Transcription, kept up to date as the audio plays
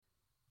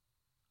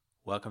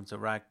Welcome to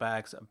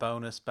Ragbag's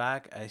Bonus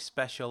Bag, a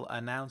special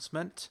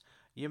announcement.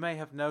 You may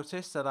have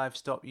noticed that I've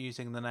stopped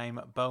using the name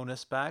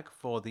Bonus Bag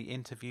for the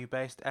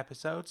interview-based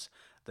episodes.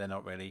 They're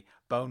not really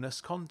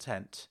bonus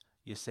content,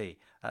 you see.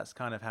 That's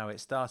kind of how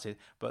it started.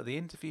 But the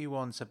interview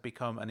ones have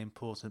become an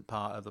important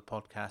part of the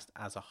podcast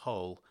as a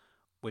whole.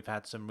 We've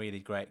had some really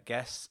great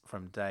guests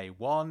from day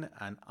one,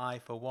 and I,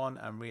 for one,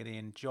 am really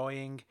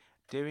enjoying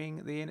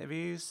doing the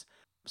interviews.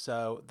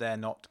 So they're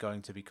not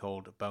going to be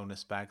called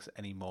bonus bags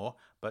anymore,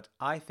 but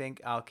I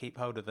think I'll keep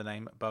hold of the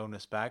name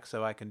bonus bag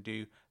so I can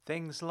do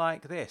things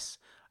like this.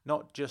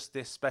 Not just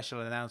this special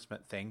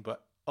announcement thing,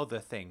 but other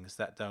things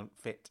that don't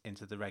fit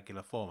into the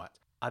regular format.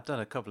 I've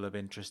done a couple of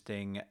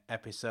interesting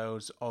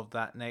episodes of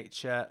that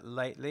nature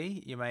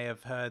lately. You may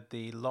have heard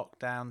the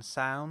Lockdown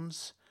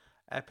Sounds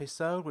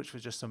episode, which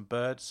was just some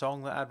bird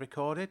song that I'd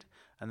recorded,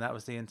 and that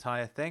was the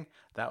entire thing.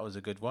 That was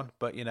a good one,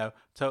 but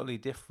totally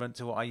different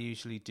to what I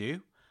usually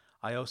do.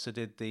 I also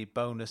did the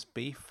bonus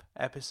beef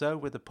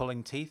episode with the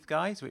Pulling Teeth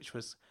guys, which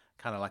was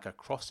kind of like a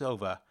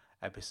crossover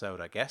episode,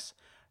 I guess.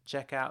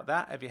 Check out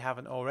that if you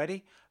haven't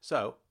already.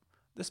 So,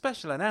 the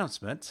special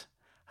announcement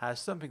has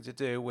something to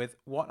do with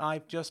what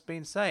I've just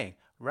been saying.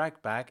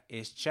 Ragbag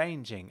is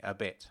changing a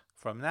bit.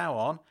 From now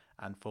on,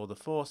 and for the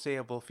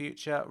foreseeable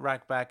future,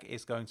 Ragbag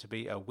is going to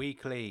be a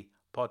weekly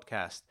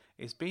podcast.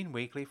 It's been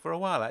weekly for a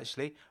while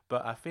actually,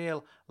 but I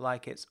feel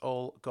like it's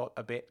all got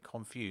a bit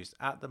confused.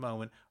 At the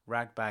moment,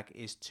 Ragbag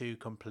is two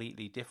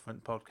completely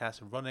different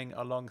podcasts running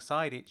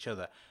alongside each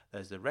other.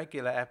 There's the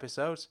regular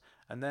episodes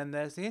and then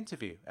there's the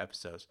interview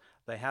episodes.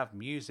 They have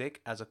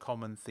music as a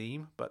common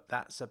theme, but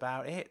that's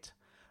about it.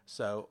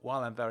 So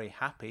while I'm very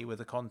happy with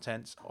the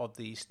contents of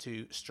these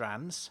two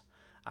strands,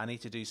 I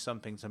need to do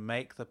something to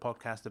make the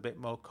podcast a bit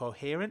more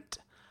coherent.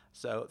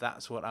 So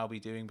that's what I'll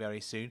be doing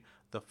very soon.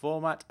 The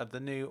format of the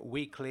new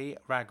weekly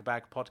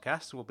Ragbag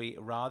podcast will be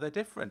rather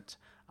different.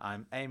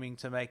 I'm aiming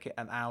to make it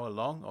an hour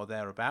long or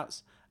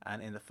thereabouts,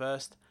 and in the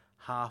first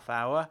half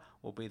hour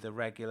will be the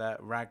regular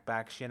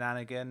Ragbag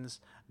shenanigans,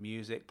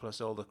 music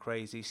plus all the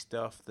crazy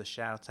stuff, the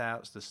shout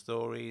outs, the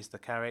stories, the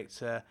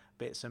character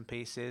bits and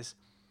pieces.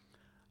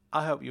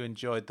 I hope you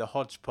enjoyed the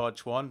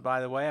hodgepodge one,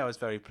 by the way. I was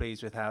very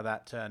pleased with how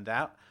that turned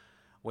out.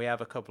 We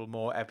have a couple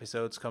more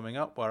episodes coming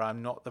up where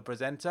I'm not the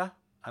presenter,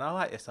 and I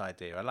like this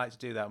idea. I'd like to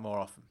do that more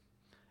often.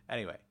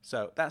 Anyway,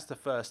 so that's the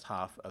first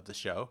half of the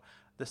show.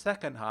 The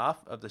second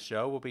half of the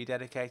show will be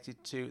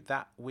dedicated to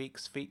that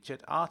week's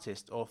featured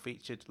artist or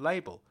featured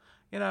label.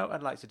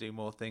 I'd like to do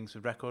more things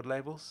with record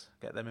labels,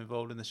 get them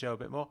involved in the show a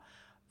bit more.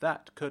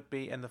 That could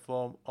be in the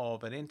form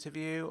of an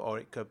interview, or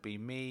it could be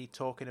me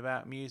talking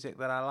about music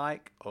that I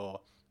like, or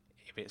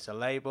if it's a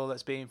label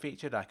that's being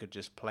featured, I could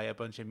just play a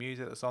bunch of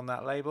music that's on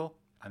that label,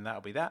 and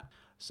that'll be that.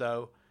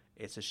 So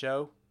it's a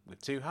show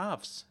with two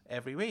halves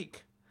every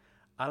week.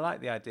 I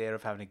like the idea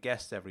of having a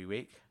guest every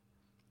week.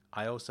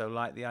 I also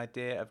like the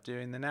idea of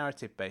doing the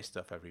narrative-based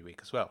stuff every week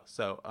as well.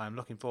 So I'm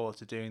looking forward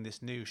to doing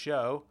this new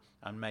show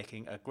and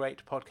making a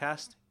great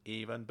podcast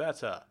even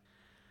better.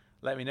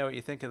 Let me know what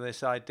you think of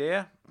this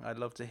idea. I'd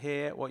love to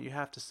hear what you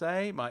have to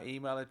say. My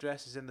email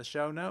address is in the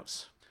show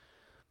notes.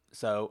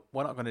 So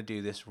we're not going to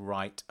do this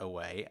right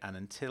away, and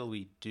until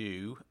we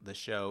do, the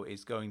show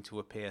is going to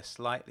appear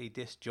slightly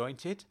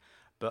disjointed.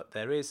 But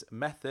there is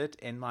method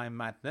in my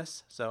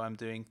madness, so I'm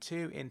doing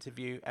 2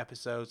 interview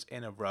episodes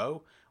in a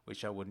row,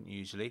 which I wouldn't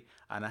usually.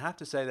 And I have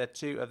to say they're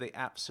 2 of the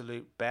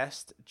absolute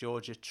best.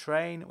 Georgia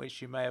Train,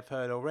 which you may have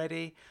heard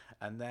already.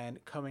 And then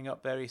coming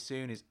up very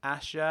soon is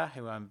Asha,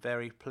 who I'm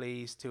very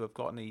pleased to have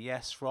gotten a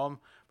yes from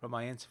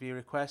my interview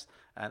request.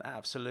 An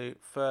absolute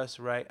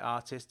first-rate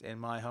artist in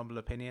my humble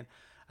opinion.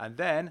 And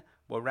then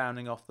we're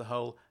rounding off the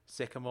whole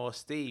Sycamore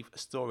Steve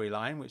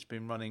storyline, which has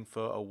been running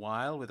for a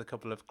while with a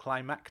couple of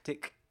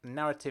climactic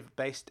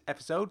narrative-based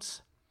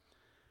episodes.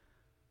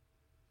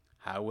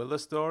 How will the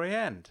story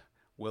end?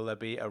 Will there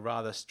be a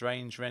rather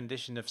strange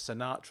rendition of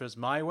Sinatra's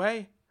My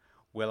Way?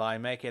 Will I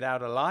make it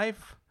out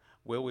alive?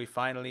 Will we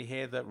finally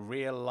hear the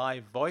real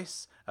live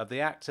voice of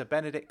the actor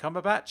Benedict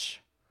Cumberbatch?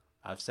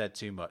 I've said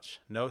too much.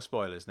 No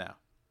spoilers now.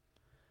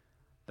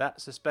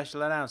 That's a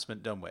special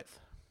announcement done with.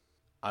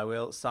 I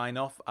will sign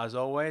off, as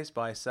always,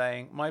 by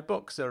saying my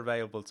books are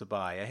available to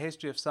buy. A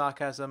History of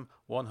Sarcasm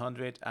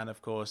 100, and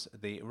of course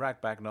the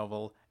Ragbag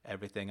novel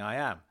Everything I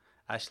Am.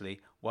 Actually,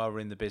 while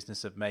we're in the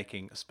business of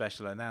making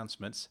special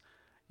announcements,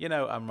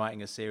 I'm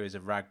writing a series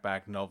of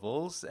Ragbag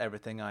novels,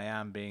 Everything I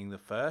Am being the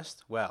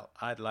first. Well,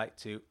 I'd like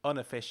to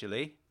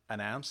unofficially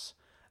announce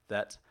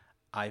that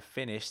I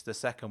finished the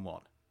second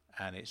one,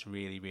 and it's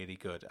really, really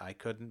good. I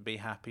couldn't be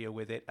happier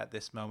with it at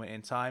this moment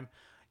in time.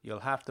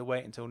 You'll have to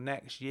wait until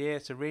next year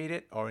to read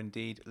it, or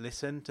indeed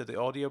listen to the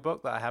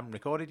audiobook that I haven't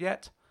recorded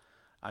yet.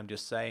 I'm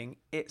just saying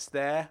it's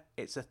there.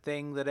 It's a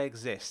thing that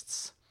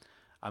exists.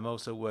 I'm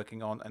also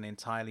working on an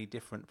entirely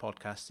different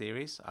podcast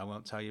series. I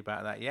won't tell you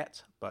about that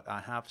yet, but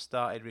I have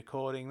started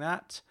recording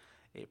that.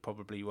 It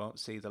probably won't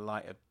see the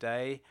light of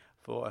day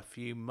for a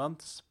few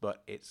months,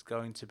 but it's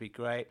going to be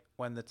great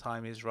when the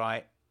time is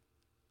right.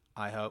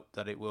 I hope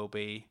that it will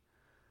be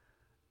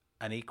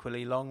an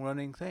equally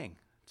long-running thing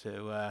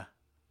to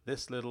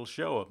this little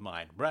show of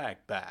mine, Rag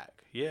Bag.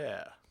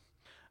 Yeah.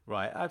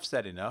 Right, I've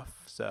said enough,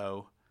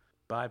 so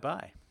bye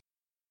bye.